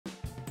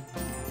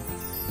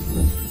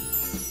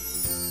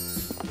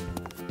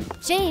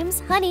James,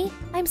 honey,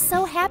 I'm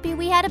so happy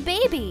we had a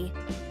baby.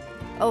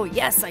 Oh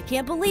yes, I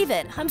can't believe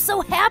it. I'm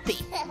so happy.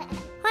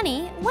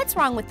 Honey, what's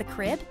wrong with the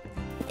crib?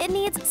 It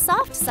needs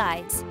soft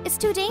sides. It's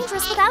too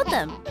dangerous without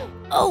them.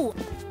 Oh,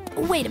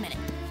 wait a minute.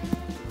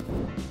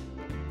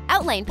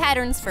 Outline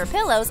patterns for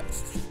pillows.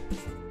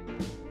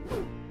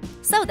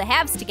 Sew the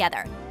halves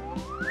together.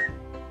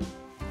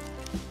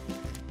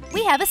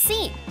 We have a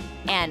scene,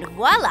 and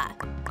voila!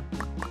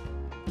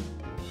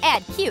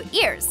 Add cute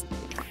ears,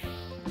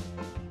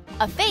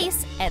 a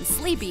face, and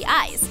sleepy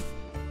eyes.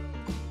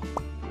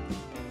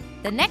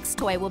 The next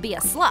toy will be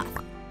a sloth.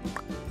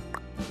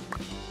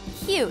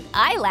 Cute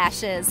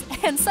eyelashes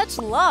and such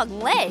long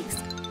legs.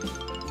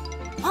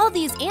 All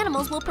these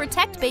animals will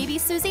protect baby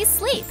Susie's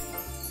sleep.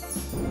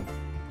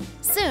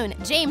 Soon,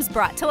 James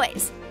brought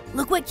toys.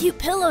 Look what cute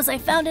pillows I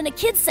found in a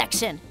kids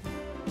section.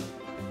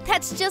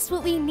 That's just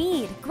what we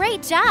need.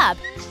 Great job!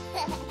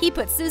 He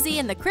put Susie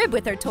in the crib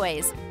with her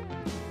toys.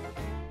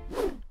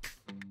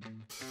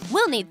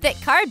 We'll need thick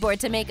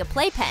cardboard to make a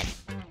playpen.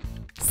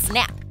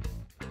 Snap!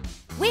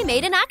 We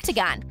made an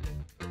octagon.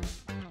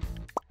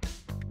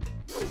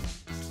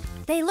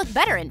 They look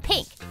better in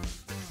pink.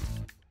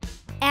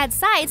 Add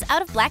sides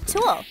out of black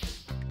tulle.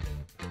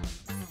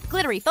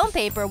 Glittery foam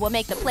paper will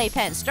make the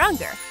playpen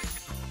stronger.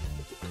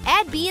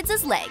 Add beads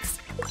as legs.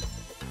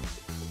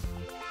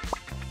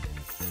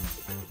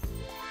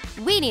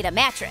 We need a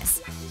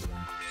mattress.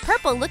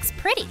 Purple looks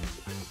pretty.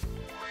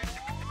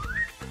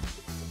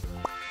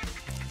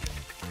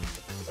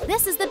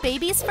 This is the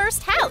baby's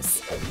first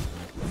house.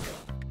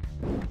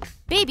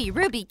 Baby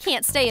Ruby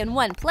can't stay in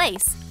one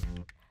place.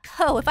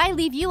 Oh, if I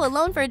leave you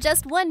alone for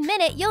just 1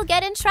 minute, you'll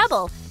get in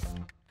trouble.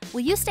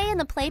 Will you stay in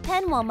the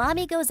playpen while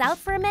Mommy goes out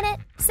for a minute?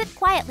 Sit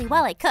quietly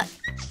while I cook.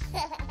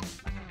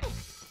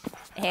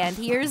 And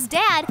here's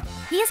Dad.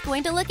 He's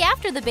going to look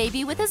after the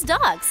baby with his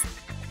dogs.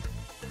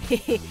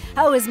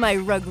 How is my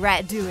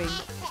rugrat doing?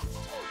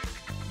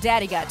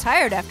 Daddy got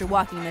tired after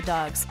walking the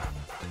dogs.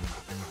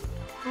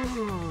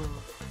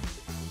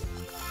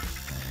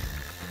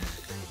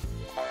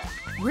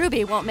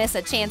 Ruby won't miss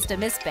a chance to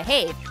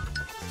misbehave.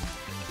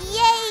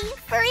 Yay,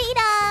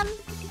 freedom!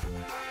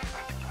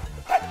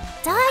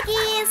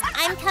 Doggies,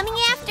 I'm coming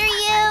after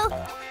you!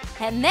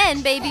 And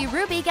then baby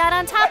Ruby got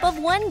on top of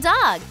one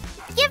dog.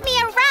 Give me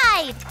a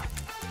ride!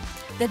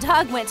 The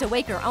dog went to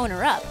wake her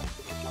owner up.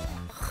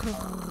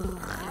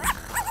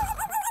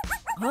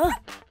 Huh?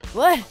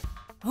 What?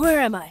 Where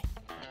am I?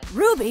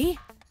 Ruby?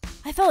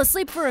 I fell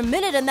asleep for a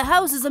minute and the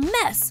house is a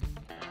mess.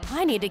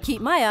 I need to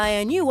keep my eye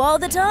on you all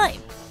the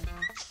time.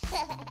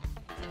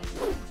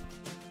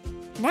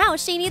 Now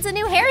she needs a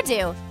new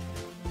hairdo.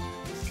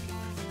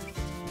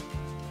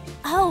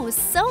 Oh,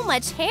 so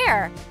much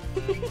hair.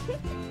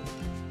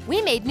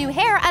 We made new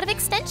hair out of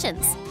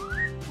extensions.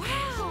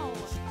 Wow!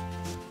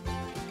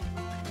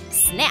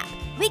 Snap!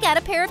 We got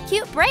a pair of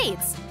cute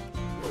braids.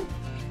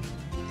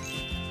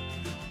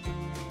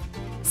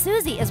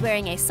 Susie is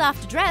wearing a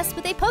soft dress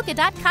with a polka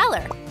dot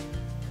collar.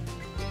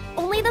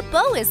 Only the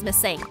bow is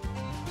missing.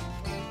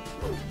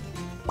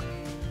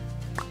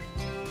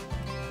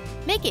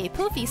 Make a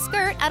poofy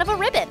skirt out of a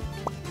ribbon.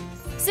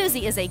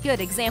 Susie is a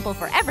good example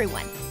for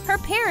everyone. Her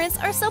parents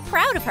are so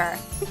proud of her.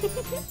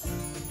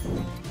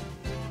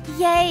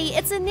 Yay,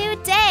 it's a new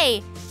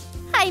day.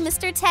 Hi,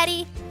 Mr.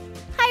 Teddy.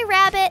 Hi,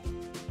 Rabbit.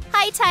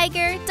 Hi,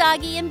 Tiger,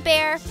 Doggy, and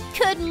Bear.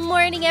 Good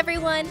morning,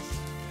 everyone.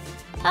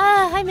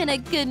 I'm in a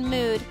good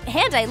mood,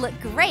 and I look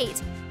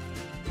great.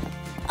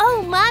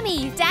 Oh,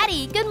 Mommy,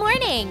 Daddy, good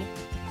morning.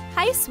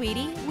 Hi,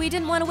 sweetie. We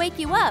didn't want to wake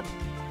you up.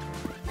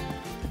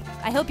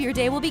 I hope your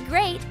day will be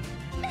great.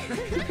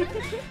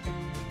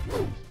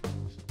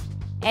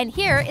 And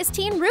here is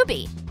Teen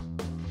Ruby.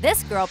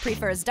 This girl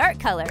prefers dark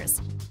colors.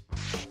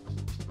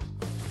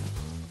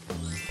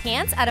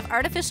 Pants out of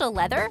artificial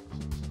leather?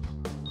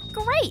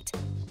 Great!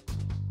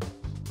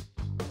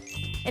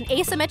 An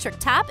asymmetric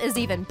top is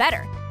even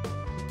better.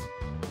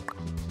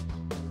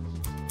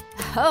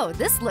 Oh,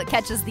 this look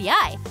catches the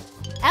eye.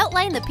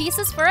 Outline the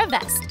pieces for a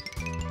vest.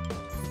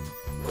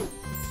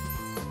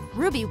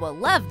 Ruby will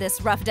love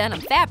this rough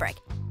denim fabric.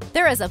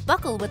 There is a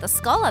buckle with a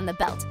skull on the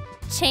belt.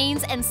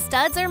 Chains and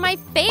studs are my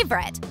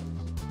favorite.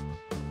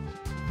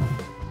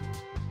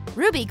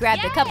 Ruby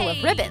grabbed a couple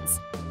of ribbons.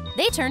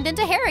 They turned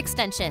into hair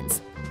extensions.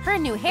 Her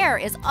new hair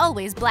is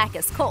always black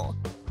as coal.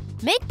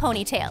 Make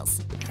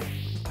ponytails.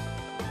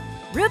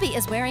 Ruby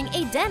is wearing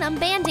a denim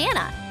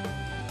bandana.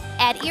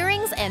 Add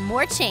earrings and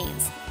more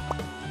chains.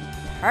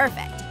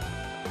 Perfect.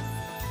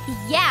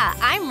 Yeah,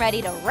 I'm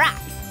ready to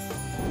rock.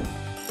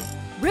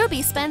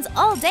 Ruby spends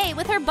all day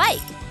with her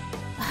bike.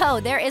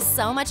 Oh, there is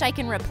so much I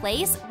can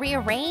replace,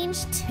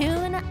 rearrange,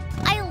 tune.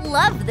 I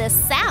love this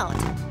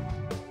sound.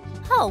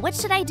 Oh, what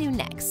should I do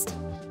next?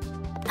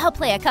 I'll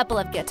play a couple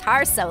of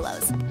guitar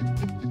solos.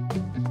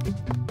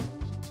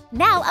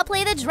 Now I'll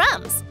play the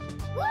drums.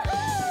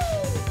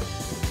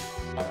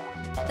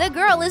 The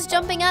girl is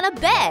jumping on a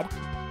bed.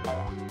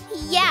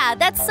 Yeah,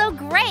 that's so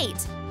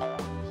great.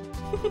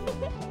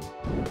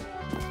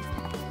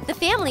 The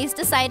families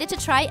decided to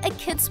try a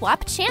kid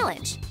swap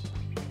challenge.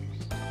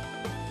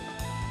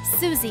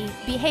 Susie,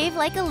 behave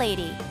like a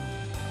lady.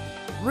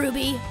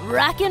 Ruby,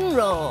 rock and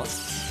roll.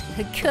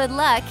 Good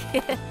luck.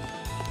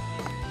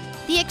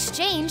 The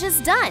exchange is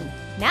done.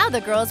 Now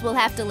the girls will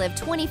have to live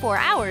 24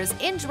 hours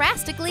in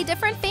drastically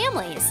different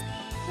families.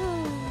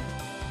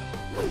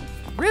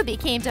 Ruby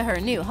came to her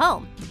new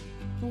home.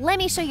 Let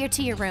me show you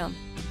to your room.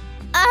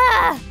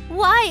 Ah!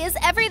 Why is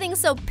everything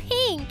so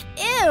pink?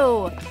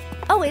 Ew!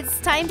 Oh,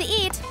 it's time to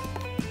eat.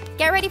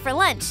 Get ready for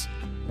lunch.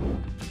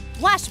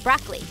 Wash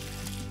broccoli.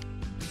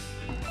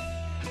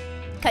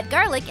 Cut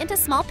garlic into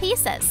small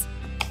pieces.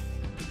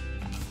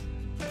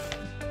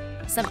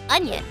 Some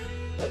onion.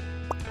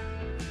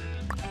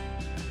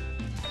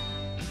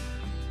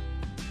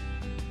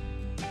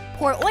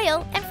 Pour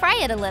oil and fry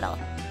it a little.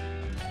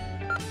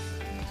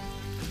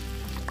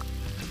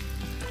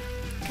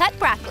 Cut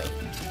broccoli.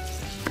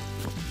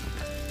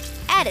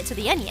 Add it to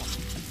the onion.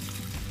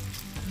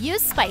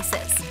 Use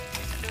spices.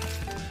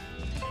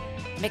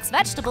 Mix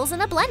vegetables in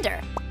a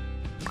blender.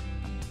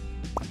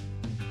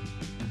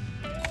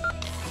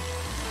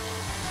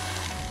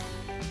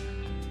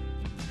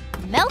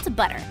 Melt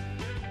butter.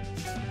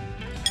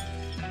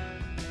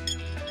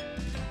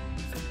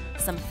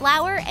 Some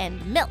flour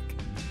and milk.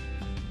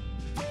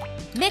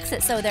 Mix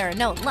it so there are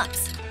no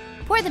lumps.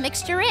 Pour the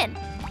mixture in.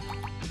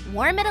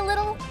 Warm it a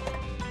little.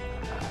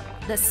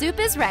 The soup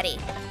is ready.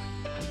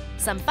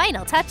 Some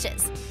final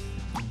touches.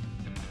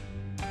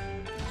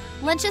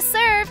 Lunch is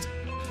served.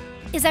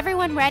 Is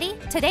everyone ready?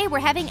 Today we're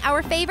having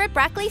our favorite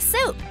broccoli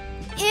soup.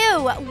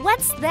 Ew,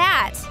 what's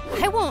that?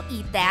 I won't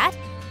eat that.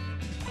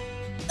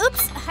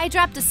 Oops, I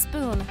dropped a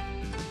spoon.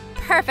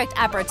 Perfect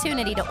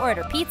opportunity to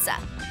order pizza.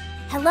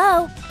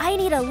 Hello, I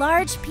need a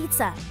large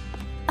pizza.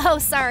 Oh,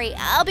 sorry,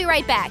 I'll be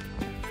right back.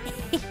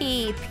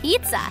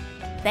 Pizza,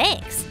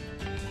 thanks.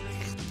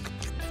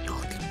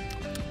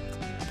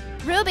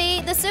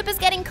 Ruby, the soup is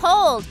getting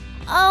cold.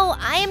 Oh,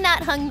 I am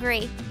not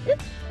hungry.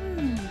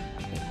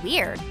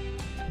 Weird.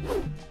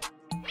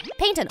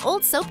 Paint an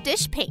old soap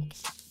dish pink.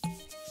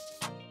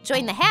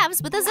 Join the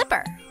halves with a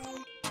zipper.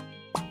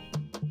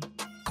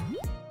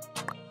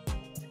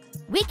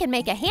 We can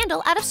make a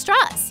handle out of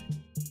straws.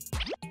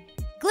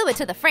 Glue it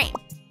to the frame.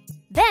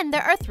 Then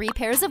there are 3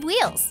 pairs of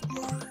wheels.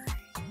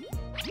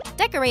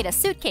 Decorate a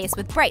suitcase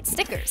with bright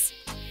stickers.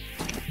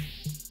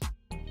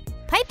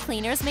 Pipe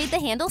cleaners made the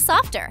handle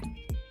softer.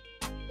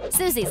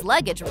 Susie's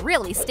luggage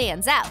really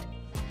stands out.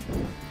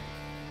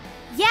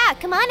 Yeah,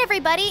 come on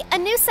everybody, a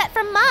new set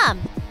from Mom.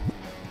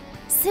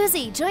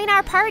 Susie, join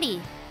our party.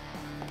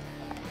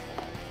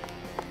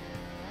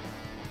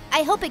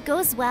 I hope it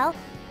goes well.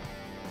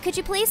 Could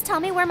you please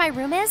tell me where my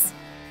room is?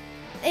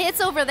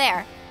 It's over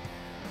there.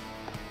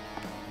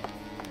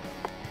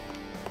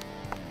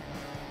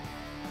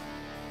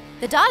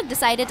 The dog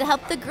decided to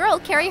help the girl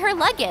carry her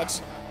luggage.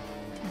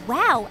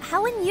 Wow,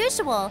 how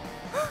unusual.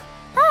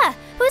 Ah,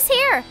 who's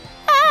here?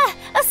 Ah,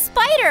 a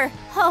spider!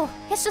 Oh,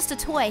 it's just a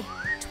toy.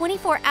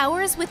 24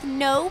 hours with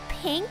no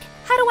pink?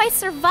 How do I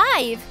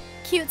survive?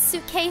 Cute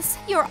suitcase,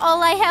 you're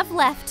all I have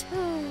left.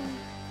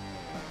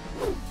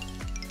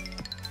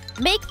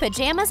 Make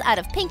pajamas out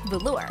of pink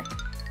velour.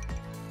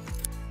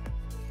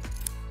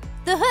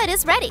 The hood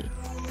is ready.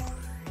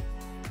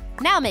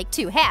 Now make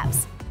 2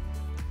 halves.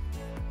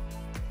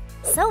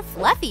 So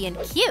fluffy and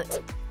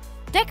cute.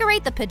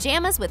 Decorate the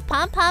pajamas with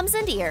pom-poms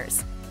and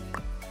ears.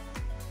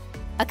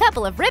 A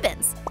couple of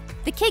ribbons.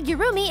 The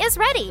kigurumi is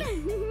ready.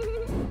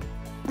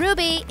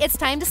 Ruby, it's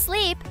time to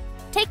sleep.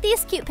 Take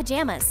these cute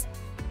pajamas.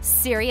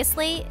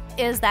 Seriously,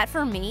 is that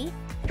for me?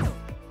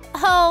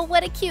 Oh,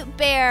 what a cute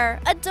bear.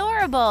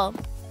 Adorable.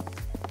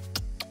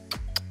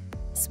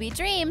 Sweet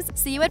dreams.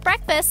 See you at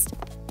breakfast.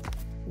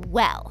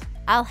 Well,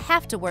 I'll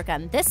have to work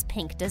on this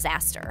pink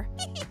disaster.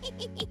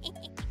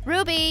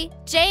 Ruby,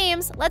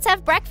 James, let's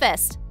have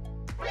breakfast.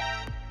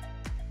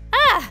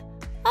 Ah!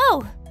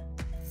 Oh!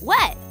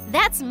 What?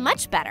 That's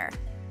much better.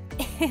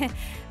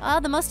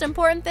 The most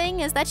important thing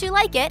is that you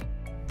like it.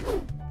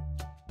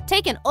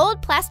 Take an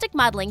old plastic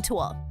modeling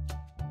tool.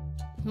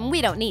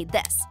 We don't need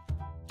this.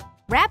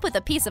 Wrap with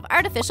a piece of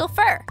artificial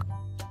fur.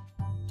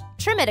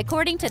 Trim it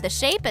according to the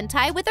shape and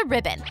tie with a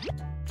ribbon.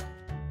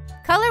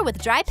 Color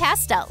with dry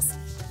pastels.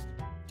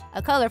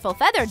 A colorful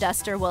feather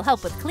duster will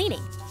help with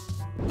cleaning.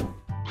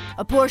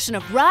 A portion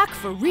of rock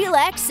for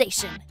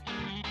relaxation.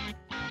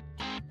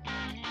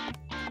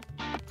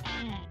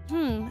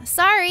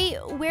 Sorry,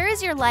 where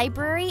is your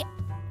library?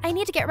 I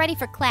need to get ready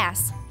for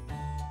class.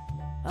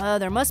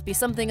 There must be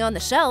something on the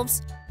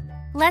shelves.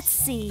 Let's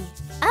see.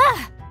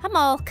 Ah, I'm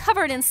all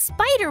covered in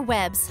spider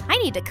webs. I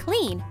need to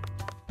clean.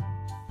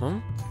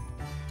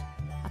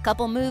 A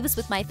couple moves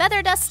with my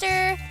feather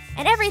duster,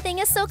 and everything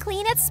is so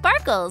clean it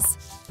sparkles.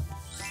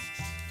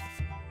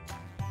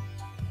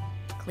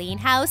 Clean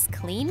house,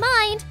 clean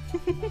mind.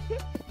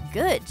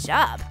 Good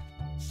job.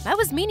 I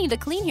was meaning to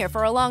clean here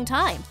for a long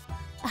time.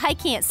 I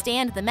can't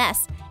stand the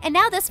mess, and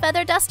now this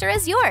feather duster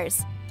is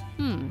yours.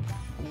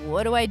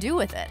 What do I do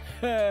with it?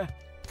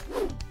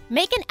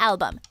 Make an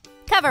album.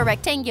 Cover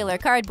rectangular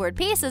cardboard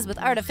pieces with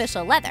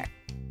artificial leather.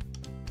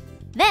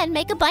 Then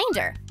make a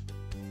binder.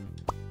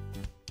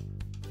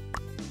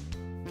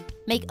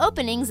 Make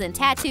openings in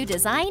tattoo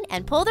design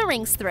and pull the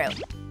rings through.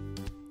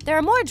 There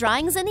are more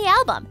drawings in the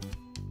album.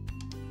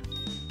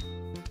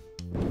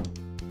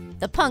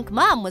 The punk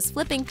mom was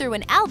flipping through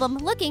an album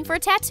looking for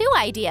tattoo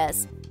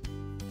ideas.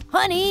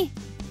 Honey!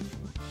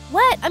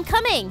 What? I'm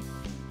coming!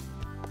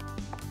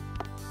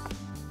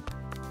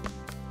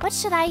 What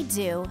should I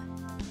do?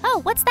 Oh,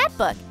 what's that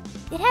book?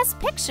 It has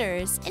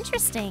pictures.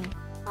 Interesting.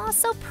 Oh,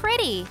 so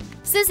pretty.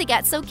 Susie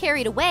got so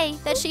carried away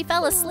that she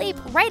fell asleep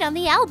right on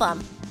the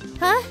album.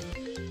 Huh?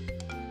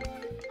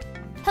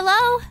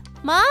 Hello?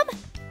 Mom?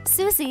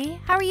 Susie,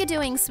 how are you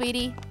doing,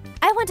 sweetie?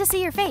 I want to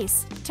see your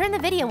face. Turn the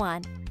video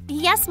on.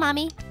 Yes,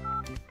 Mommy.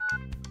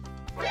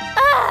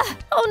 Ah!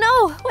 Oh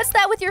no! What's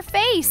that with your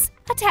face?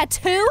 A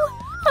tattoo?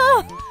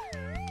 Oh!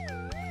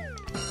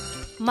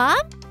 Mom?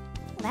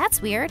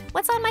 That's weird.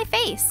 What's on my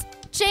face?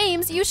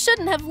 James, you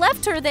shouldn't have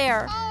left her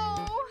there.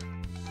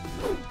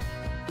 Oh.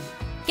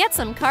 Get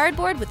some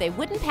cardboard with a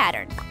wooden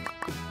pattern.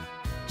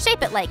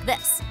 Shape it like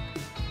this.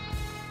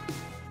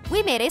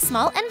 We made a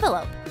small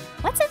envelope.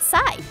 What's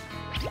inside?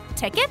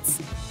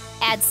 Tickets?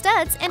 Add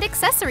studs and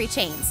accessory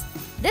chains.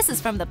 This is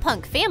from the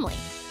punk family.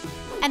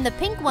 And the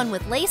pink one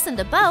with lace and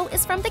a bow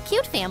is from the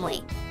cute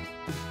family.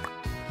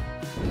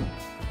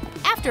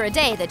 After a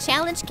day, the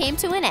challenge came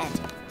to an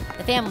end.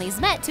 The families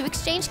met to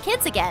exchange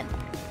kids again.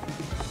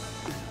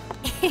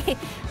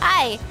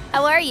 Hi,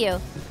 how are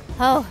you?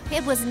 Oh,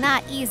 it was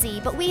not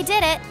easy, but we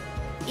did it.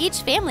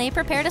 Each family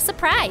prepared a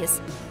surprise.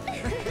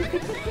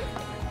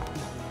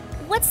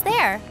 What's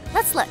there?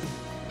 Let's look.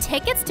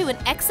 Tickets to an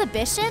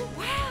exhibition?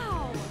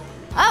 Wow.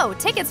 Oh,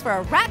 tickets for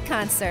a rock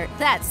concert.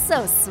 That's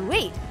so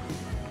sweet.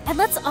 And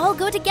let's all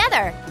go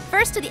together.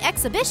 First to the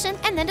exhibition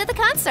and then to the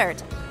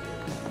concert.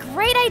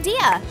 Great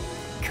idea.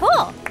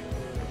 Cool.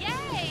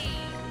 Yay.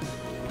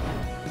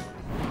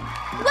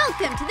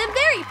 Welcome to the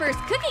very first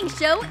cooking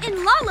show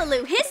in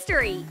LaLilu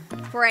history.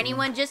 For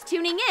anyone just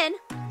tuning in,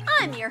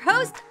 I'm your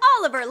host,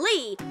 Oliver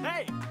Lee.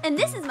 Hey! And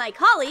this is my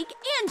colleague,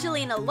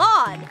 Angelina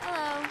Laud.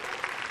 Hello.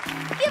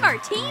 Give our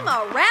team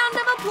a round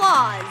of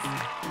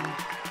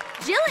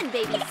applause. Jill and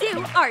Baby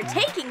Sue are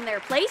taking their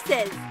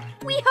places.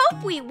 We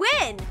hope we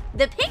win.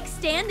 The pink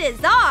stand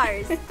is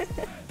ours.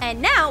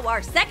 And now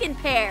our second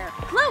pair,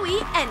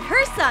 Chloe and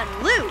her son,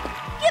 Luke.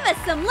 Give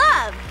us some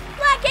love.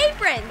 Black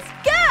aprons,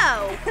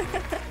 go!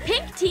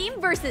 Pink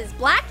team versus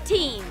black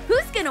team.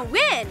 Who's gonna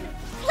win?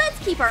 Let's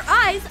keep our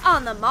eyes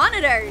on the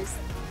monitors.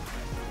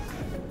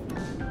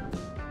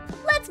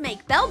 Let's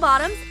make bell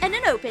bottoms and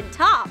an open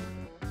top.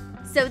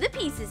 Sew the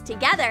pieces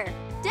together.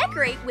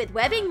 Decorate with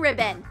webbing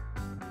ribbon.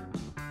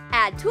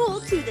 Add tulle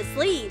to the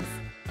sleeves.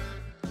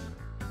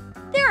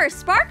 There are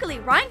sparkly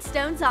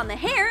rhinestones on the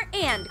hair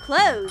and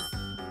clothes.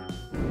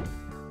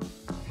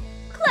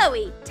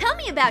 Chloe, tell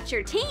me about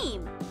your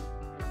team.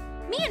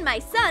 Me and my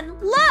son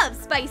love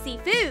spicy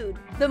food.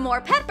 The more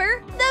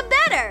pepper, the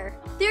better.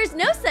 There's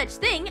no such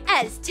thing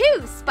as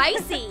too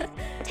spicy.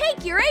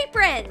 Take your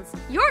aprons.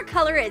 Your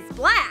color is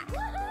black.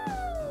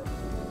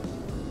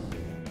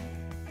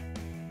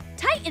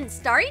 Tighten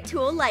starry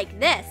tulle like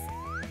this.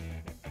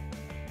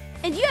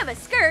 And you have a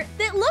skirt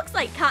that looks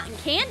like cotton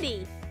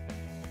candy.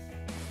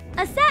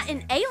 A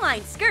satin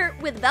A-line skirt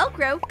with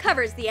Velcro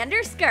covers the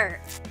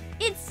underskirt.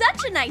 It's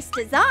such a nice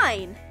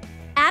design.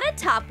 Add a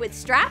top with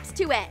straps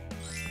to it.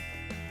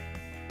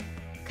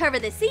 Cover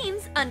the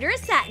seams under a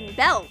satin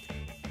belt.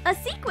 A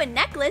sequin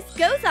necklace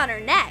goes on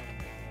her neck.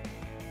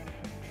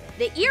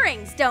 The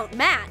earrings don't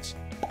match.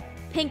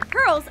 Pink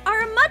pearls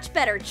are a much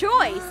better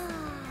choice.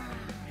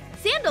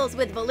 Sandals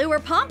with velour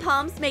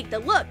pompoms make the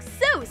look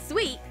so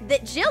sweet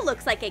that Jill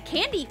looks like a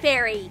candy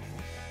fairy.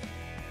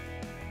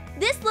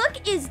 This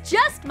look is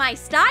just my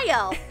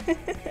style.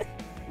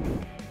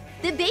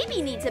 The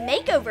baby needs a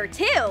makeover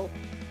too.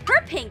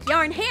 Her pink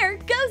yarn hair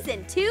goes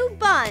in 2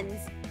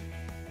 buns.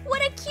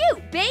 What a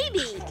cute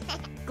baby!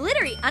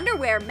 Glittery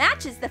underwear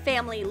matches the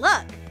family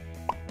look.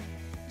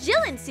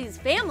 Jill and Sue's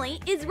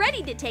family is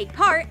ready to take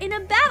part in a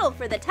battle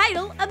for the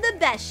title of the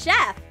best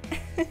chef.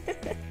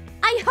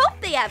 I hope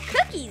they have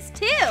cookies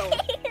too.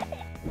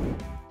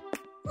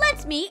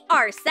 Let's meet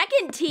our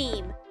second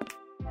team.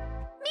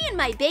 Me and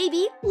my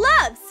baby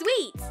love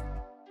sweets.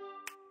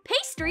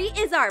 Pastry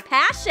is our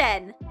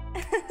passion.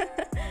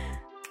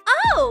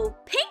 Oh,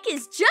 pink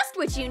is just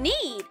what you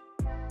need.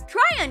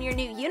 Try on your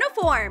new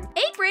uniform,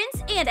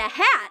 aprons, and a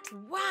hat.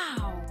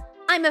 Wow.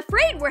 I'm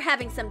afraid we're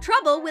having some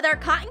trouble with our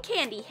cotton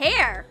candy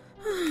hair.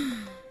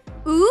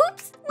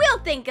 Oops, we'll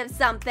think of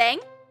something.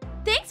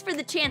 Thanks for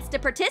the chance to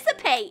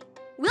participate.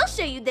 We'll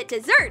show you that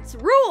desserts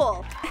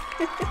rule.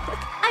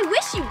 I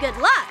wish you good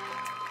luck.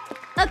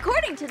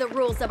 According to the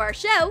rules of our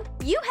show,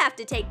 you have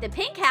to take the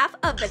pink half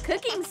of the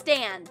cooking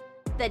stand.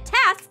 The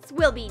tasks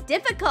will be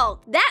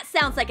difficult. That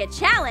sounds like a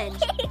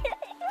challenge.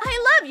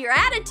 I love your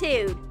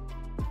attitude.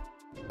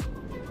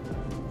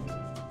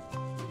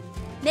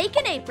 Make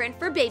an apron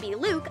for baby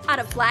Luke out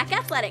of black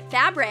athletic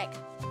fabric.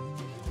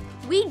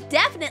 We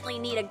definitely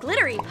need a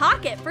glittery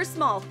pocket for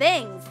small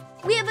things.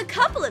 We have a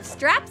couple of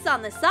straps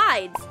on the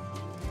sides.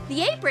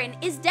 The apron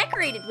is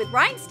decorated with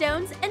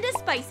rhinestones and a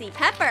spicy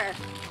pepper.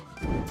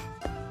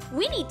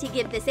 We need to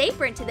give this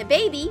apron to the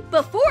baby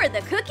before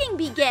the cooking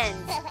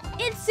begins.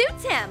 It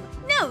suits him,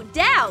 no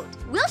doubt.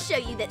 We'll show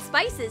you that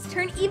spices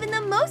turn even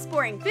the most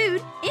boring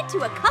food into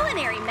a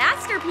culinary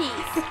masterpiece.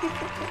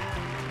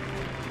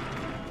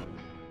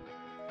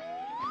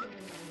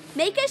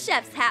 Make a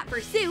chef's hat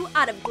for Sue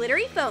out of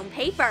glittery foam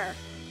paper.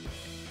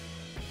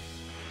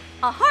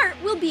 A heart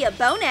will be a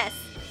bonus.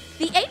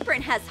 The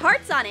apron has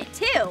hearts on it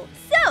too.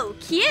 So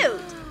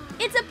cute!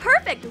 It's a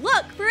perfect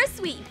look for a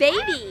sweet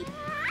baby.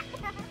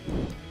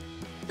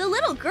 The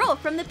little girl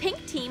from the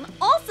pink team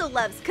also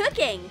loves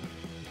cooking.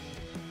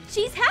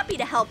 She's happy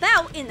to help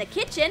out in the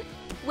kitchen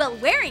while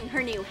wearing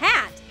her new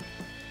hat.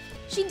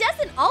 She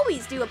doesn't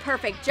always do a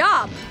perfect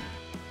job,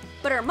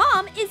 but her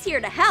mom is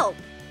here to help.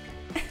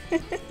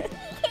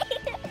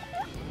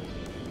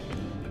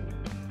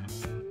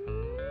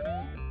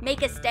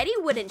 Make a steady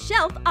wooden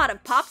shelf out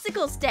of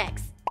popsicle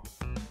sticks.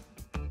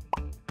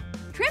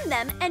 Trim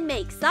them and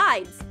make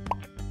sides.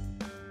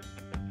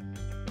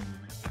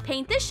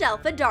 Paint the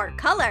shelf a dark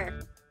color.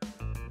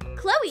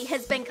 Chloe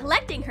has been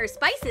collecting her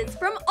spices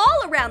from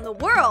all around the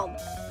world.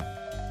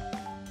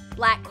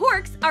 Black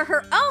corks are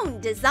her own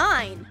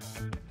design.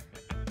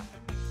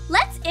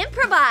 Let's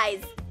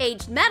improvise!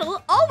 Aged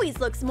metal always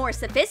looks more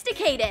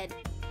sophisticated.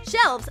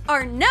 Shelves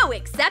are no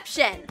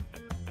exception.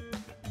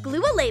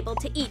 Glue a label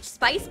to each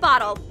spice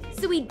bottle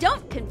so we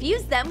don't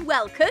confuse them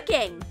while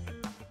cooking.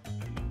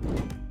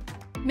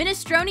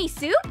 Minestrone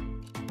soup?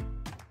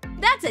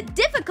 That's a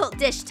difficult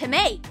dish to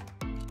make.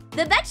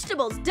 The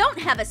vegetables don't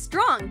have a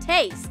strong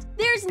taste.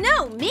 There's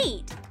no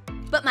meat.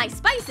 But my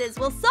spices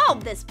will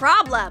solve this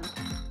problem.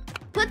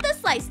 Put the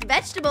sliced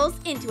vegetables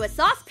into a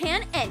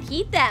saucepan and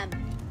heat them.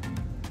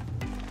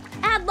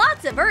 Add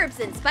lots of herbs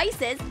and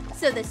spices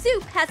so the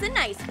soup has a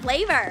nice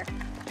flavor.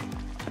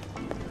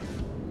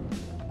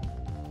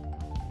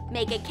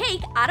 Make a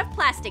cake out of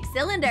plastic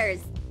cylinders.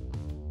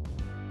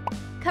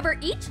 Cover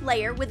each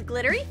layer with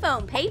glittery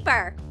foam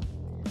paper.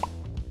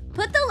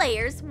 Put the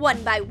layers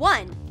one by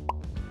one.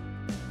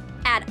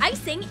 Add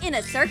icing in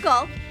a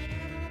circle.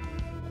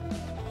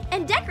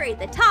 And decorate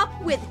the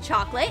top with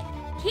chocolate,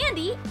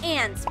 candy,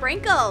 and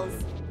sprinkles.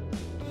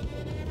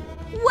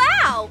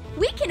 Wow!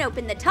 We can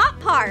open the top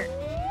part.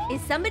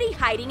 Is somebody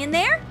hiding in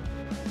there?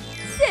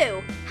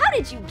 Sue, how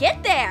did you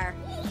get there?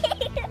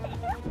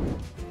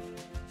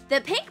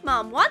 The pink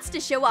mom wants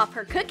to show off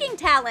her cooking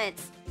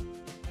talents.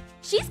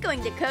 She's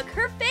going to cook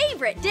her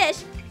favorite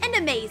dish and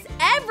amaze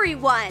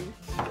everyone.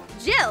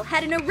 Jill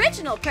had an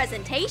original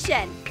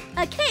presentation,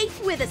 a cake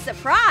with a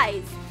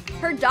surprise.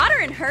 Her daughter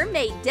and her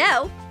made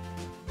dough,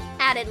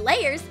 added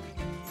layers,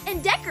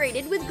 and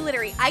decorated with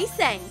glittery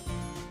icing.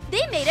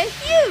 They made a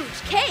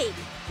huge cake.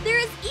 There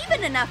is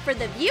even enough for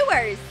the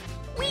viewers.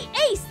 We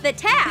aced the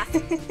task.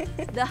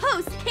 The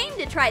host came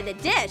to try the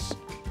dish.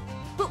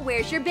 But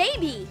where's your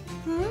baby?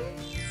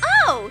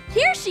 Oh,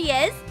 here she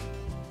is.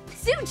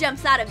 Sue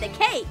jumps out of the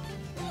cake.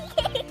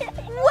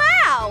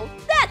 Wow,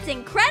 that's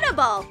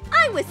incredible.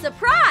 I was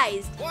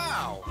surprised.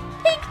 Wow!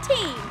 Pink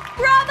team,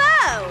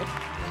 bravo!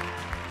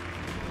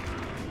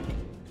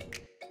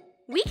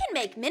 We can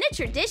make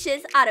miniature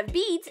dishes out of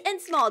beads and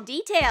small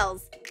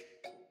details.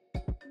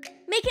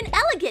 Make an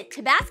elegant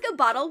Tabasco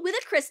bottle with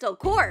a crystal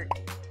cork.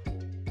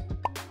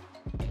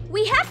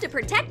 We have to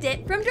protect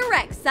it from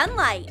direct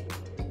sunlight.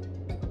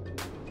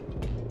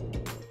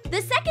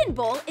 The second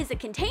bowl is a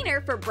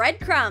container for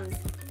breadcrumbs.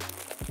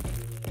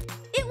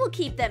 It will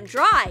keep them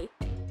dry.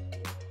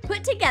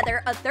 Put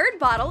together a third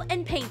bottle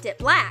and paint it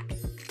black.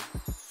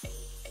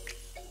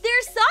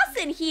 There's sauce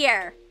in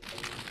here!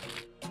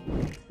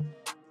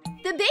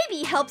 The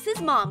baby helps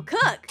his mom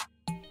cook.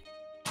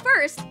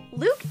 First,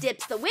 Luke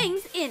dips the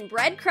wings in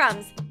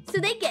breadcrumbs so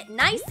they get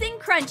nice and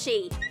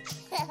crunchy.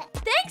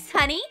 Thanks,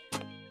 honey!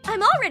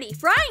 I'm already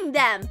frying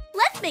them.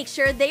 Let's make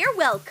sure they are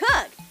well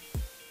cooked.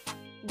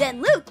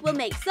 Then Luke will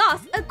make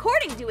sauce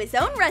according to his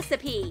own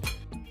recipe.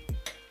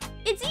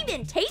 It's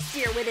even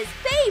tastier with his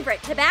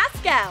favorite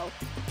Tabasco.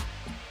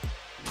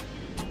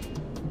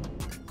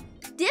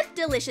 Dip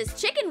delicious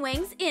chicken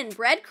wings in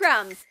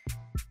breadcrumbs.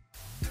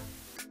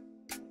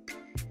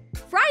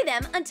 Fry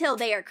them until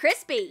they are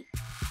crispy.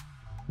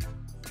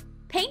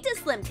 Paint a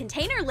slim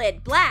container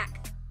lid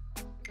black.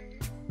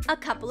 A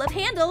couple of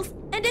handles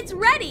and it's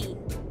ready.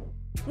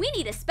 We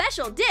need a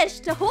special dish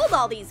to hold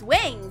all these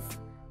wings.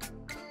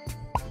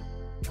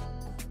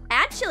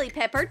 Add chili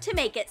pepper to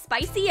make it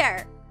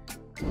spicier.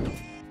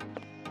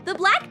 The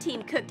black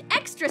team cooked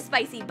extra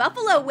spicy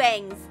buffalo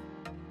wings.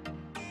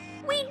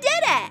 We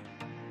did it!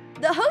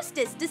 The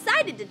hostess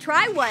decided to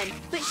try one,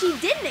 but she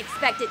didn't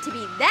expect it to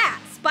be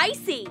that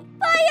spicy.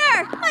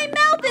 Fire! My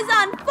mouth is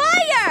on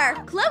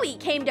fire! Chloe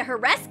came to her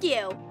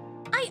rescue.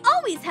 I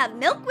always have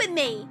milk with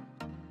me.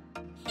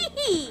 Hee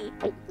hee!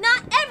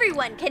 Not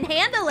everyone can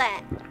handle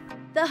it.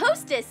 The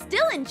hostess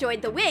still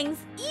enjoyed the wings,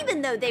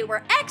 even though they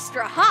were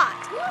extra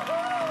hot.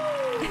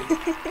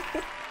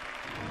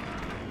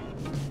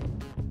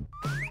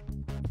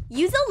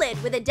 Use a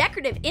lid with a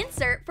decorative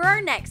insert for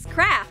our next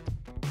craft.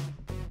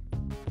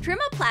 Trim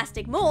a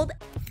plastic mold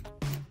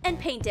and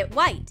paint it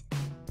white.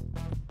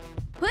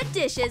 Put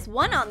dishes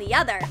one on the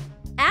other.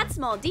 Add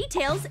small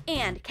details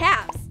and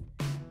caps.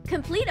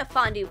 Complete a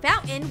fondue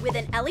fountain with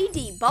an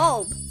LED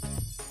bulb.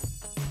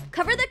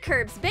 Cover the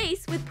curb's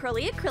base with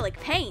pearly acrylic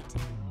paint.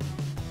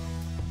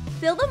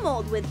 Fill the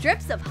mold with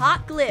drips of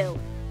hot glue.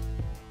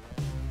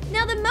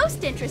 Now the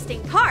most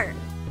interesting part.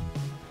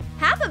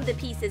 Half of the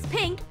piece is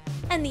pink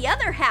and the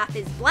other half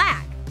is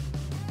black.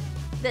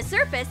 The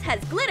surface has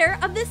glitter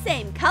of the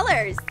same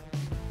colors.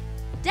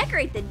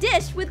 Decorate the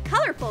dish with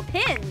colorful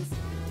pins.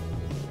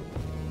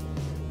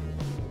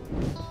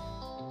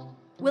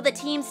 Will the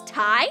teams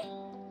tie?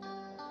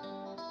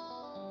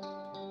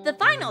 The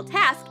final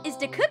task is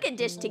to cook a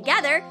dish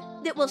together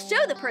that will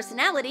show the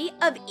personality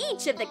of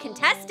each of the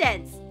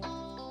contestants.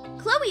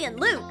 Chloe and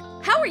Luke,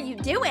 how are you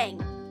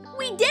doing?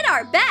 We did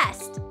our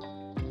best!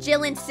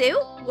 Jill and Sue,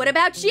 what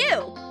about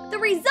you? The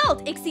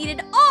result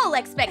exceeded all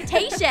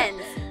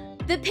expectations!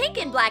 The pink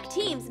and black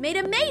teams made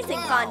amazing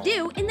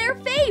fondue in their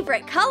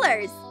favorite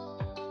colors.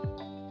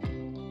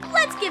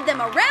 Let's give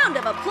them a round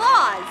of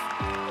applause!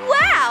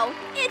 Wow,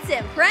 it's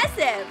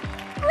impressive!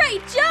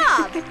 Great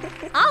job!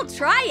 I'll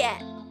try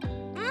it!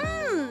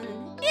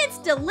 It's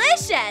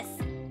delicious!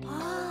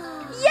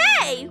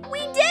 Yay! We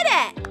did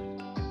it!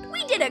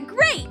 We did a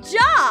great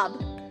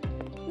job!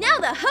 Now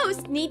the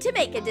hosts need to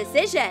make a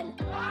decision.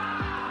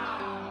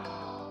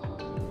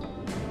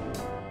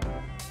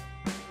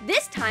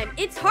 This time,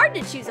 it's hard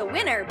to choose a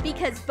winner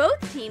because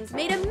both teams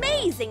made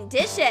amazing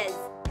dishes.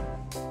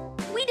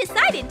 We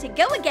decided to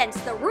go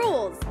against the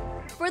rules.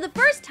 For the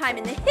first time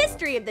in the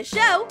history of the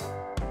show,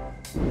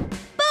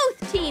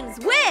 both teams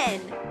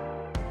win!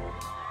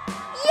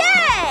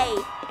 Yay!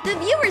 The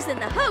viewers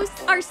and the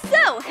hosts are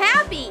so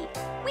happy!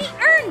 We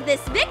earned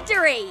this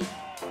victory!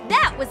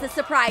 That was a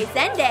surprise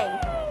ending.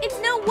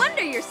 It's no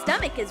wonder your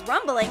stomach is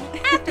rumbling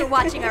after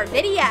watching our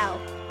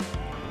video.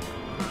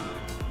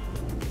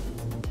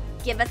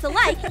 Give us a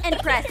like and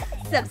press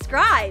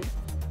subscribe.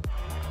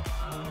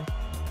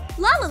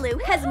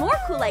 LaLilu has more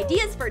cool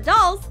ideas for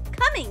dolls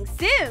coming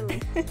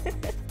soon.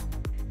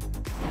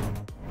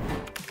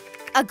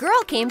 A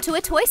girl came to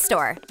a toy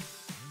store.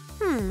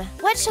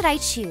 What should I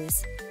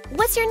choose?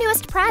 What's your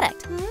newest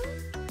product?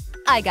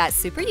 I got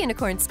super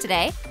unicorns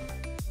today.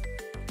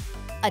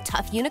 A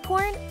tough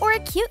unicorn or a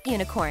cute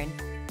unicorn?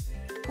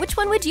 Which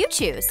one would you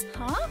choose?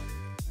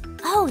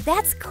 Oh,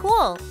 that's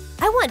cool.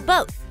 I want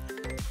both.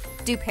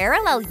 Do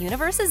parallel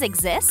universes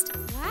exist?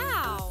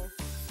 Wow.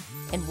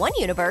 In one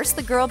universe,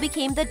 the girl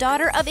became the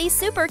daughter of a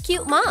super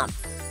cute mom.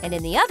 And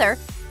in the other,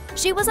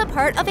 she was a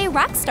part of a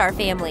rock star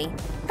family.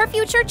 Her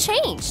future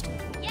changed.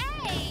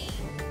 Yay!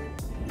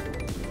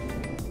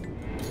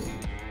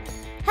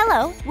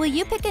 Hello, will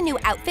you pick a new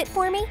outfit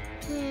for me?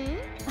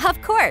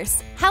 Of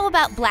course. How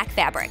about black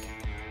fabric?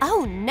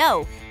 Oh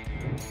no,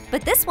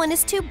 but this one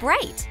is too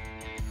bright.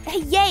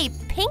 Yay,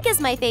 pink is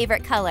my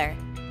favorite color.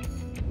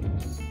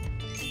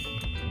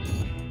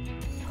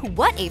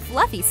 What a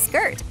fluffy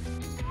skirt!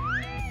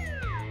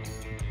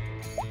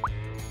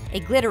 A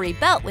glittery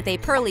belt with a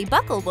pearly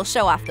buckle will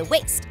show off the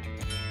waist.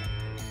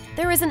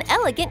 There is an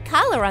elegant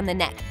collar on the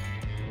neck.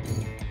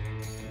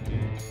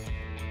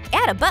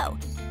 Add a bow.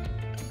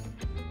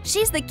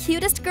 She's the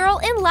cutest girl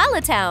in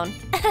Lalatown.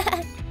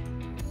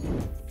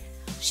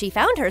 She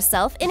found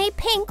herself in a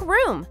pink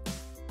room.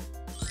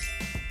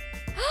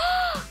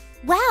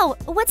 Wow,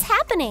 what's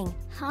happening?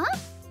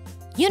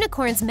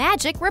 Unicorn's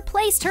magic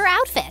replaced her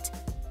outfit.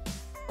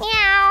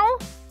 Meow,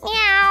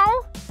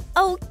 meow.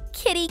 Oh,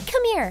 kitty,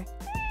 come here.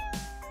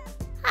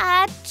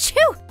 Achoo!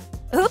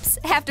 Oops,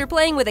 after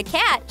playing with a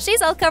cat,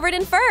 she's all covered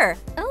in fur.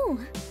 Oh.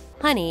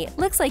 Honey,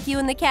 looks like you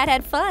and the cat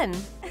had fun.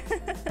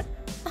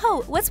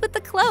 Oh, what's with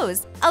the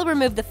clothes? I'll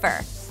remove the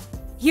fur.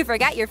 You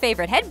forgot your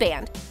favorite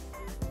headband.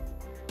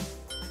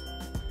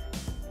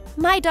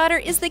 My daughter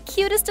is the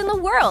cutest in the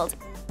world.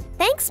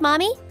 Thanks,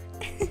 Mommy.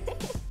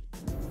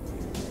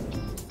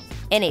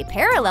 In a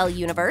parallel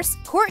universe,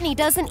 Courtney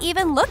doesn't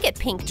even look at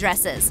pink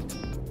dresses.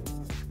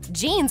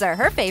 Jeans are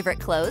her favorite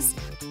clothes.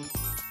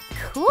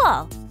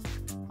 Cool.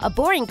 A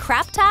boring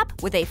crop top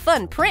with a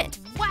fun print.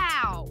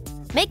 Wow.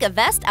 Make a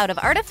vest out of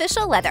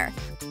artificial leather.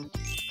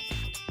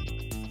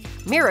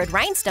 Mirrored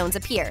rhinestones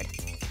appeared.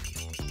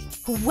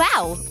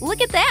 Wow,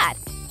 look at that!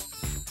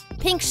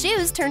 Pink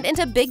shoes turned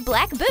into big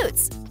black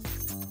boots.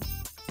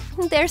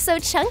 They're so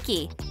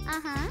chunky.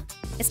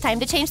 It's time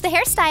to change the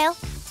hairstyle.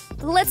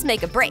 Let's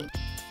make a braid.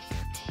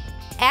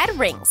 Add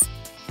rings.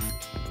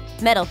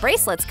 Metal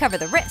bracelets cover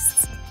the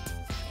wrists.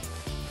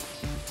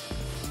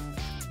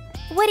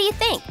 What do you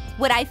think?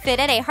 Would I fit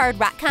at a hard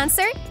rock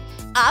concert?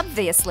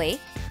 Obviously.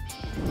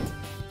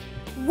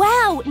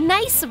 Wow,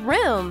 nice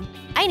room.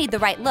 I need the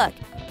right look.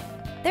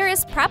 There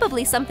is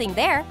probably something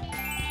there.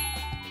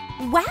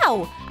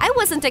 Wow, I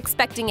wasn't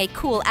expecting a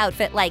cool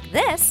outfit like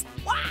this.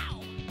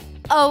 Wow.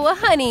 Oh,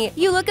 honey,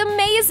 you look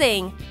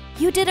amazing.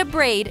 You did a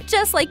braid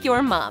just like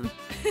your mom.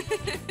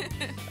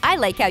 I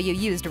like how you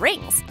used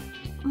rings.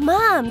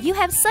 Mom, you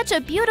have such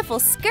a beautiful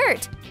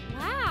skirt.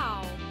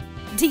 Wow.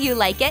 Do you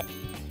like it?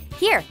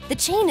 Here, the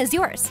chain is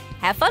yours.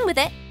 Have fun with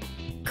it.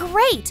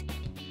 Great!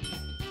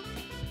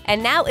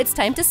 And now it's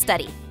time to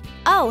study.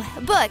 Oh,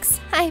 books.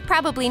 I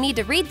probably need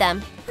to read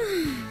them.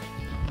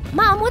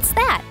 Mom, what's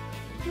that?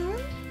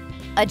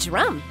 A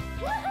drum.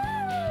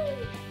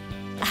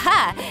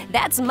 Aha!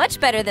 That's much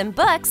better than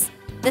books.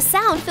 The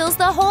sound fills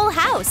the whole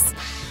house.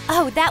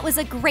 Oh, that was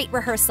a great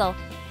rehearsal.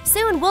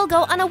 Soon we'll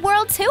go on a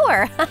world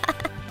tour.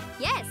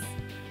 Yes.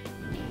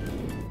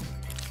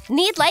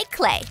 Knead like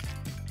clay.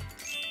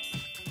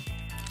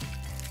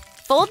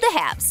 Fold the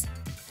halves.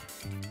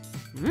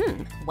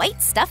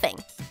 White stuffing.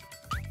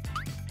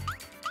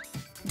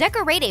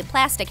 Decorate a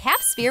plastic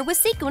half sphere with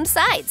sequined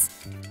sides.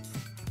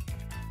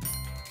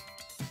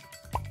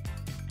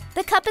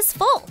 The cup is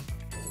full.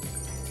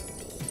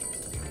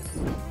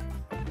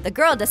 The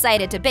girl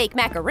decided to bake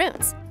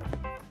macaroons.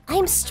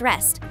 I'm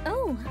stressed.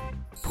 Oh.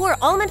 Pour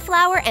almond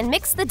flour and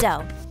mix the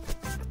dough.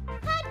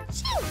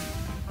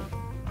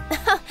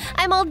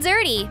 I'm all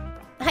dirty.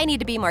 I need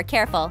to be more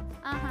careful.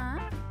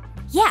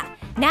 Yeah,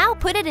 now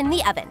put it in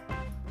the oven.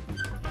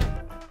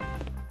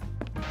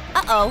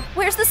 Uh-oh,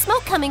 where's the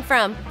smoke coming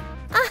from?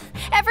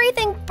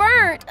 Everything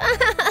burnt.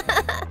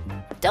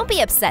 Don't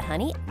be upset,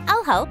 honey.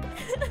 I'll help.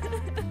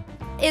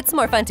 It's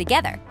more fun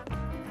together.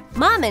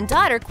 Mom and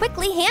daughter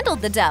quickly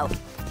handled the dough.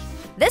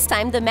 This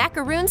time, the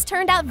macaroons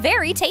turned out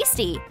very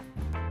tasty.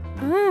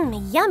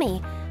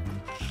 Yummy.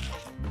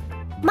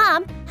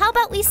 Mom, how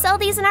about we sell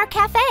these in our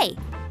cafe?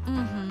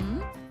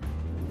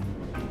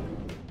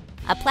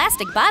 A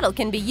plastic bottle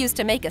can be used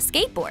to make a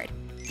skateboard.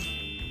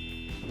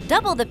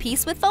 Double the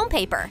piece with foam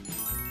paper.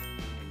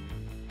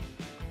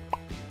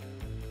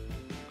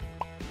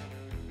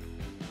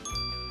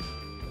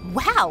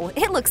 Wow,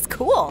 it looks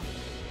cool.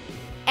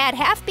 Add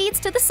half beads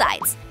to the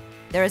sides.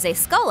 There is a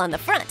skull on the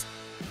front.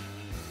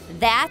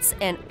 That's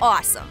an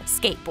awesome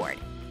skateboard.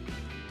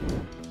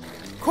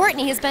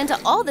 Courtney has been to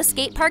all the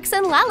skate parks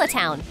in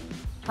Lalatown.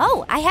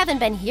 Oh, I haven't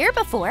been here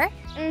before.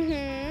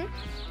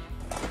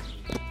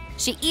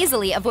 She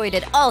easily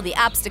avoided all the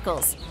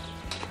obstacles.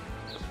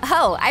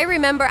 Oh, I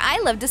remember I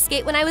loved to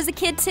skate when I was a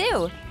kid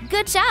too.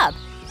 Good job.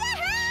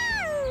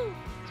 Yahoo!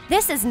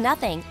 This is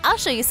nothing. I'll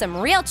show you some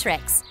real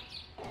tricks.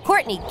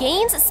 Courtney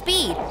gains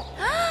speed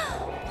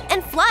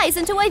and flies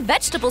into a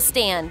vegetable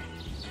stand.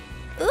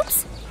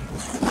 Oops.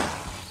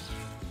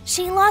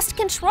 She lost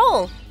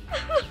control.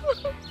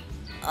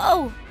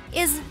 Oh,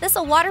 is this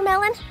a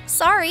watermelon?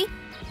 Sorry.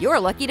 You're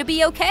lucky to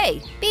be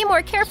okay. Be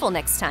more careful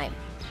next time.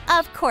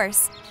 Of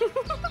course.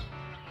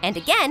 And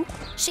again,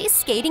 she's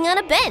skating on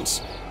a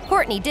bench.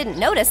 Courtney didn't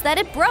notice that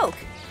it broke.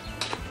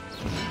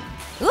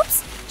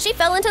 Oops, she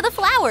fell into the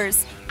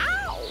flowers.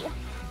 Ow!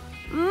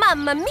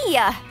 Mamma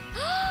mia!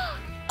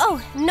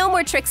 Oh, no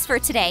more tricks for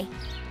today.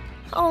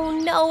 Oh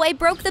no, I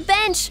broke the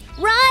bench.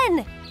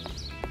 Run!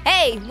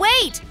 Hey,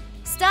 wait!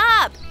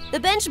 Stop! The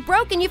bench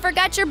broke and you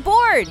forgot your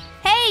board.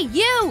 Hey,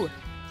 you!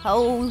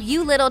 Oh,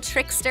 you little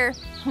trickster.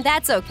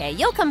 That's okay,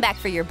 you'll come back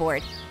for your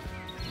board.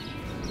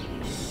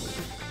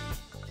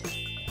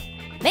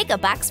 Make a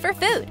box for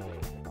food.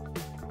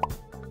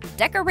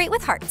 Decorate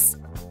with hearts.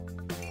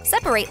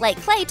 Separate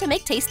like clay to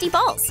make tasty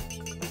balls.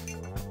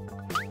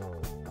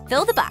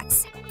 Fill the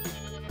box.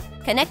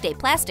 Connect a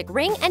plastic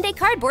ring and a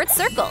cardboard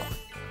circle.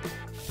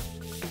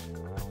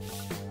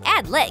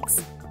 Add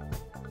legs.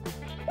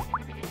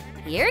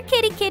 Here,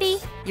 kitty kitty,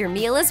 your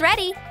meal is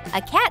ready.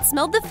 A cat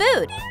smelled the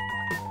food.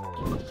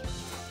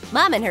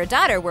 Mom and her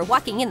daughter were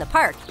walking in the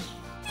park.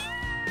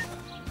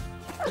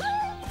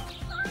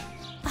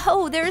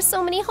 Oh, there are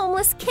so many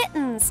homeless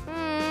kittens.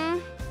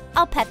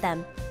 I'll pet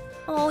them.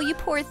 Oh, you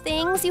poor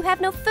things, you have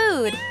no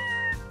food.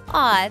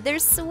 Aw, they're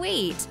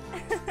sweet.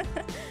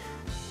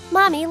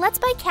 Mommy, let's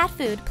buy cat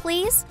food,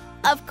 please.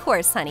 Of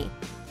course, honey.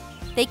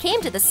 They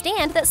came to the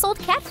stand that sold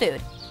cat food.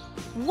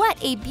 What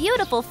a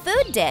beautiful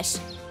food dish.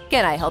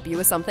 Can I help you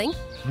with something?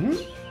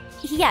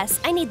 Yes,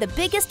 I need the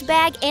biggest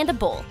bag and a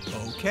bowl.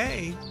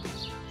 Okay.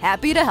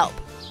 Happy to help.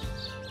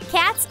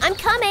 Cats, I'm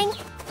coming.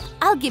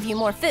 I'll give you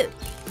more food.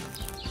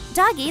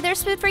 Doggy,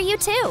 there's food for you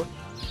too.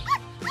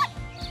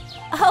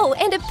 Oh,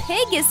 and a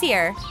pig is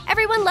here.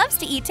 Everyone loves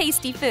to eat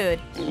tasty food.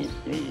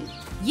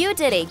 You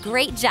did a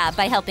great job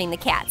by helping the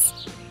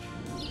cats.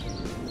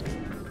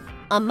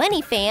 A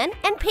money fan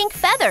and pink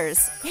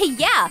feathers.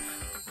 Yeah.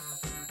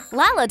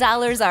 Lala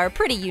dollars are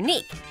pretty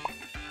unique.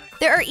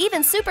 There are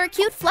even super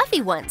cute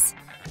fluffy ones.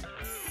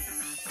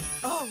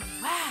 Oh,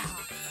 wow.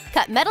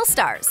 Cut metal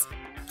stars.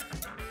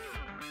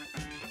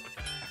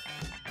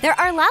 There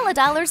are Lala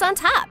dollars on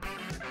top.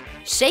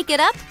 Shake it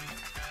up,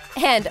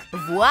 and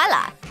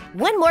voila!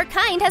 One more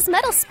kind has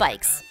metal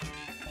spikes.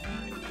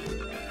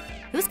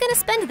 Who's gonna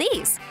spend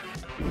these?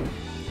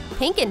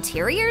 Pink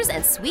interiors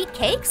and sweet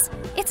cakes?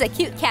 It's a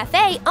cute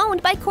cafe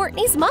owned by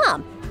Courtney's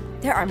mom.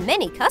 There are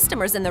many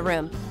customers in the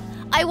room.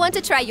 I want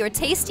to try your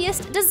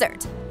tastiest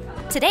dessert.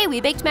 Today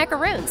we baked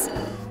macaroons.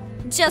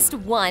 Just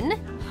one?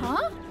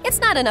 Huh? It's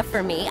not enough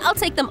for me. I'll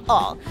take them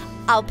all.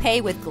 I'll pay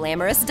with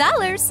glamorous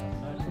dollars.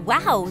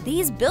 Wow,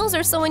 these bills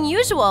are so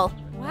unusual.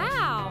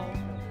 Wow.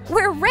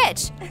 We're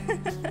rich.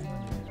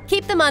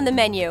 Keep them on the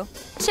menu.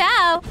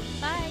 Ciao.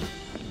 Bye.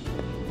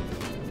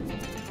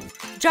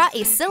 Draw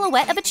a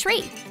silhouette of a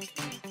tree.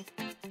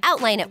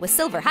 Outline it with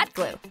silver hot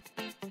glue.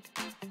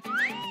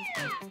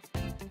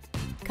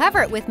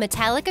 Cover it with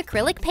metallic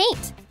acrylic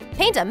paint.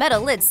 Paint a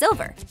metal lid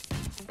silver.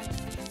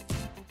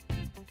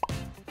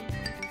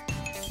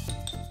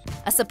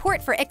 A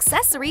support for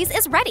accessories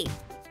is ready.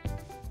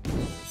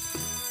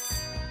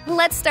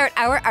 Let's start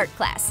our art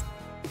class.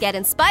 Get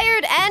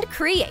inspired and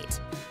create.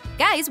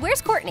 Guys,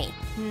 where's Courtney?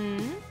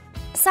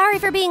 Sorry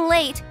for being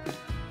late.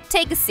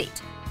 Take a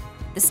seat.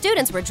 The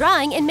students were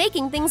drawing and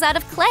making things out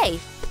of clay.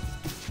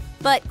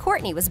 But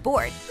Courtney was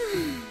bored.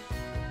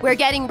 We're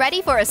getting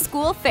ready for a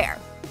school fair.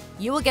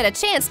 You will get a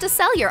chance to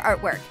sell your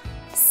artwork.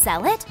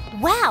 Sell it?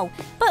 Wow,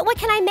 but what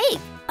can I make?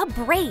 A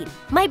braid.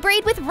 My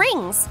braid with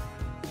rings.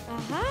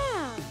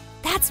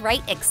 That's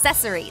right,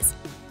 accessories.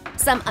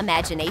 Some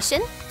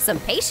imagination, some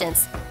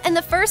patience, and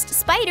the first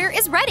spider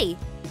is ready.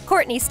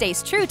 Courtney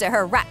stays true to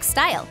her rock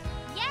style.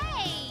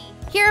 Yay!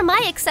 Here are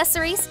my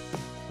accessories.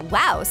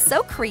 Wow,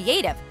 so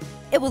creative.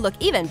 It will look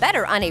even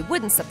better on a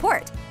wooden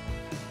support.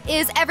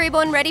 Is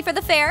everyone ready for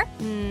the fair?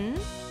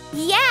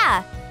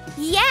 Yeah!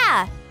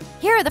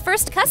 Here are the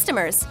first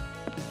customers.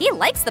 He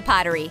likes the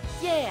pottery.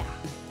 Yeah.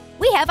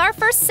 We have our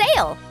first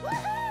sale.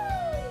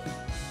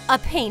 A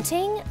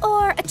painting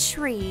or a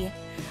tree?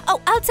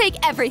 Oh, I'll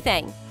take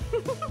everything.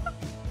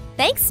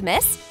 Thanks,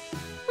 miss.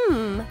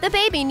 The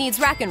baby needs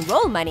rock and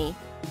roll money.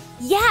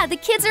 Yeah, the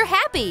kids are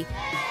happy.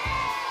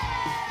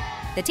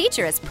 The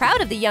teacher is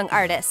proud of the young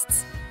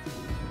artists.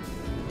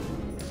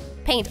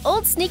 Paint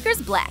old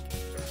sneakers black.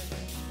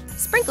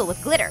 Sprinkle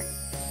with glitter.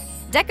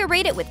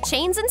 Decorate it with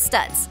chains and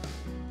studs.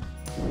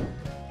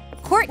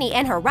 Courtney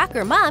and her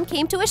rocker mom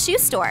came to a shoe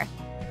store.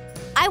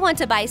 I want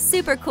to buy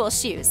super cool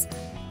shoes.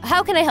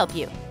 How can I help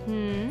you?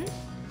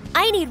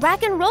 I need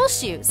rock and roll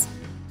shoes.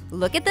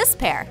 Look at this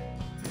pair.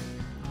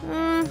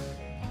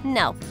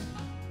 No.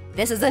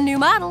 This is a new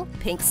model,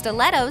 pink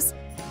stilettos.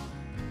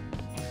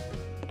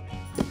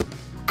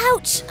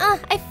 Ouch!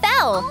 I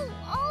fell.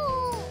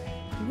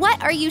 What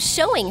are you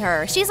showing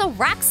her? She's a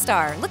rock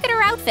star. Look at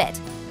her outfit.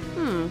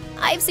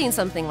 I've seen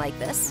something like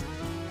this.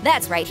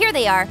 That's right, here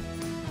they are.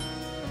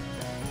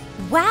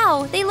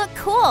 Wow, they look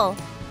cool.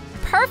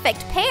 Perfect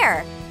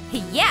pair.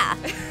 Yeah.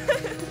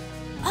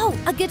 Oh,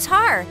 a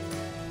guitar.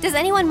 Does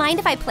anyone mind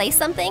if I play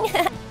something?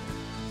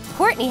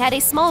 Courtney had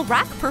a small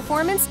rock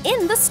performance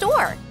in the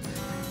store.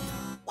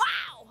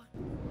 Wow!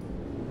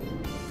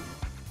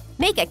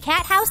 Make a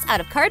cat house out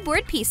of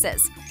cardboard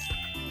pieces.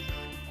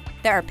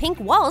 There are pink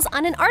walls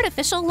on an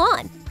artificial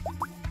lawn.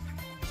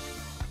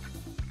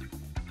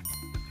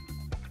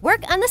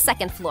 Work on the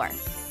second floor.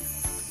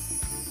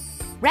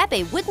 Wrap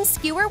a wooden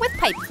skewer with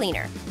pipe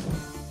cleaner.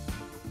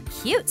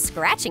 Cute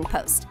scratching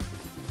post.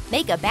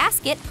 Make a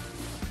basket.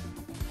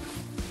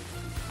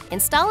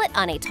 Install it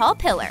on a tall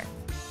pillar.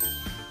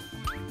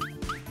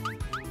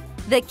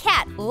 The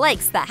cat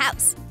likes the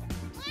house.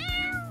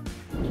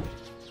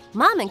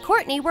 Mom and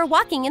Courtney were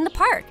walking in the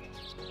park.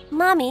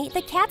 Mommy,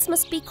 the cats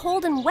must be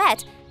cold and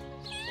wet.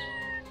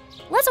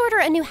 Let's order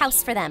a new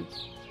house for them.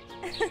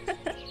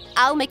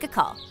 I'll make a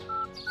call.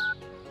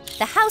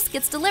 The house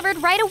gets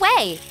delivered right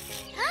away.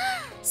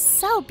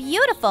 So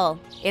beautiful.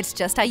 It's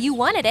just how you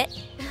wanted it.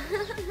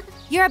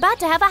 You're about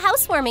to have a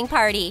housewarming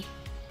party.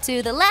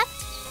 To the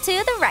left, to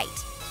the right.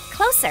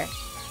 Closer.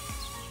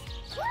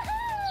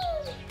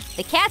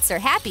 The cats are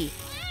happy.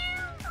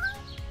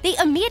 They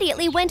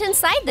immediately went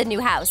inside the new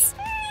house.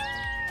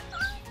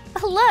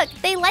 Look,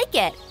 they like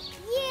it.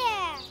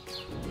 Yeah!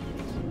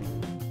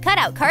 Cut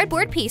out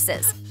cardboard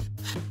pieces.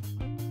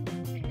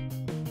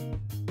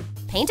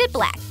 Paint it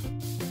black.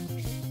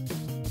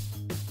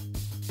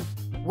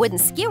 Wooden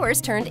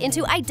skewers turned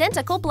into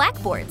identical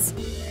blackboards.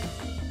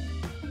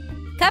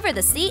 Cover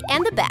the seat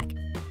and the back.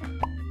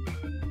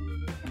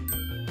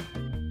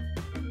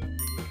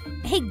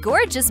 A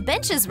gorgeous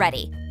bench is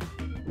ready.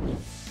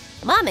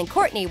 Mom and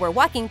Courtney were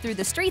walking through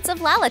the streets of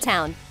LaLilu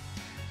Town.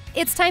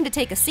 It's time to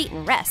take a seat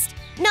and rest.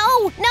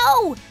 No,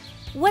 no!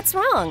 What's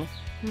wrong?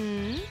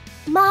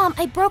 Mom,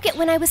 I broke it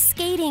when I was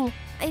skating.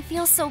 I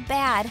feel so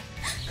bad.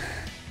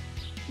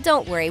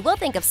 Don't worry, we'll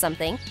think of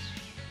something.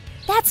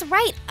 That's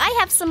right, I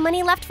have some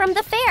money left from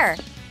the fair.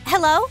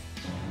 Hello?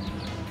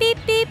 Beep,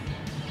 beep.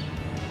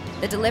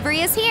 The delivery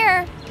is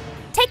here.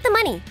 Take the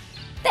money.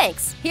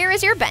 Thanks, here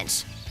is your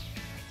bench.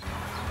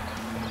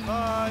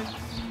 Bye.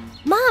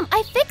 Mom,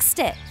 I fixed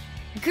it.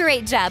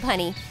 Great job,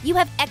 honey. You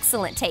have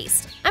excellent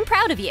taste. I'm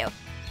proud of you.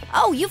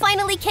 Oh, you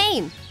finally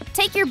came.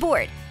 Take your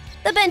board.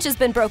 The bench has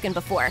been broken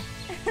before.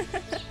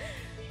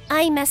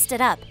 I messed it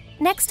up.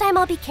 Next time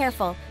I'll be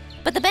careful.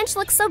 But the bench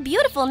looks so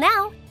beautiful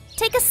now.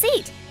 Take a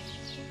seat.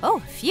 Oh,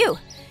 phew.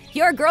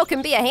 Your girl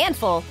can be a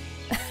handful.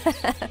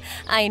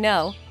 I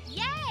know.